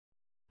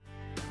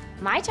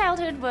My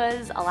childhood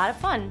was a lot of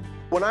fun.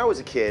 When I was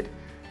a kid,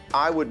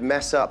 I would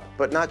mess up,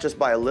 but not just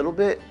by a little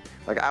bit.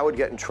 Like, I would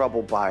get in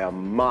trouble by a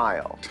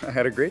mile. I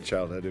had a great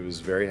childhood. It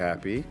was very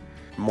happy.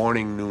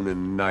 Morning, noon,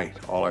 and night,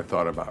 all I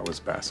thought about was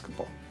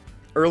basketball.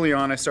 Early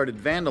on, I started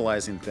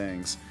vandalizing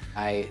things.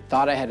 I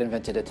thought I had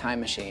invented a time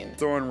machine.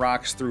 Throwing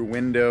rocks through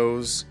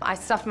windows. I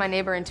stuffed my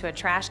neighbor into a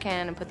trash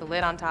can and put the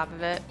lid on top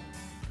of it.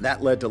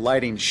 That led to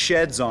lighting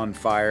sheds on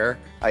fire.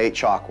 I ate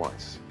chalk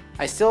once.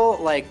 I still,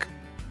 like,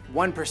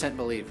 1%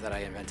 believe that I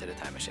invented a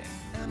time machine.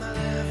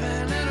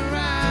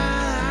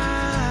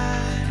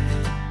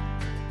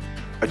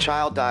 A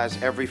child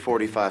dies every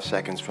 45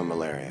 seconds from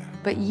malaria.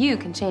 But you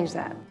can change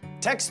that.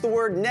 Text the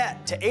word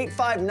NET to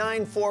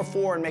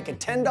 85944 and make a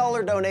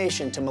 $10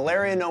 donation to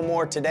Malaria No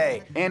More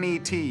today.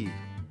 NET.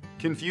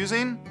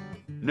 Confusing?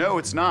 No,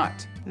 it's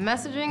not.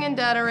 Messaging and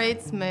data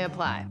rates may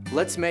apply.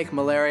 Let's make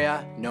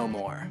malaria no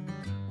more.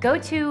 Go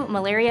to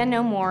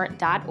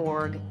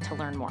malarianomore.org to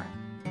learn more.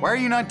 Why are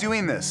you not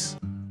doing this?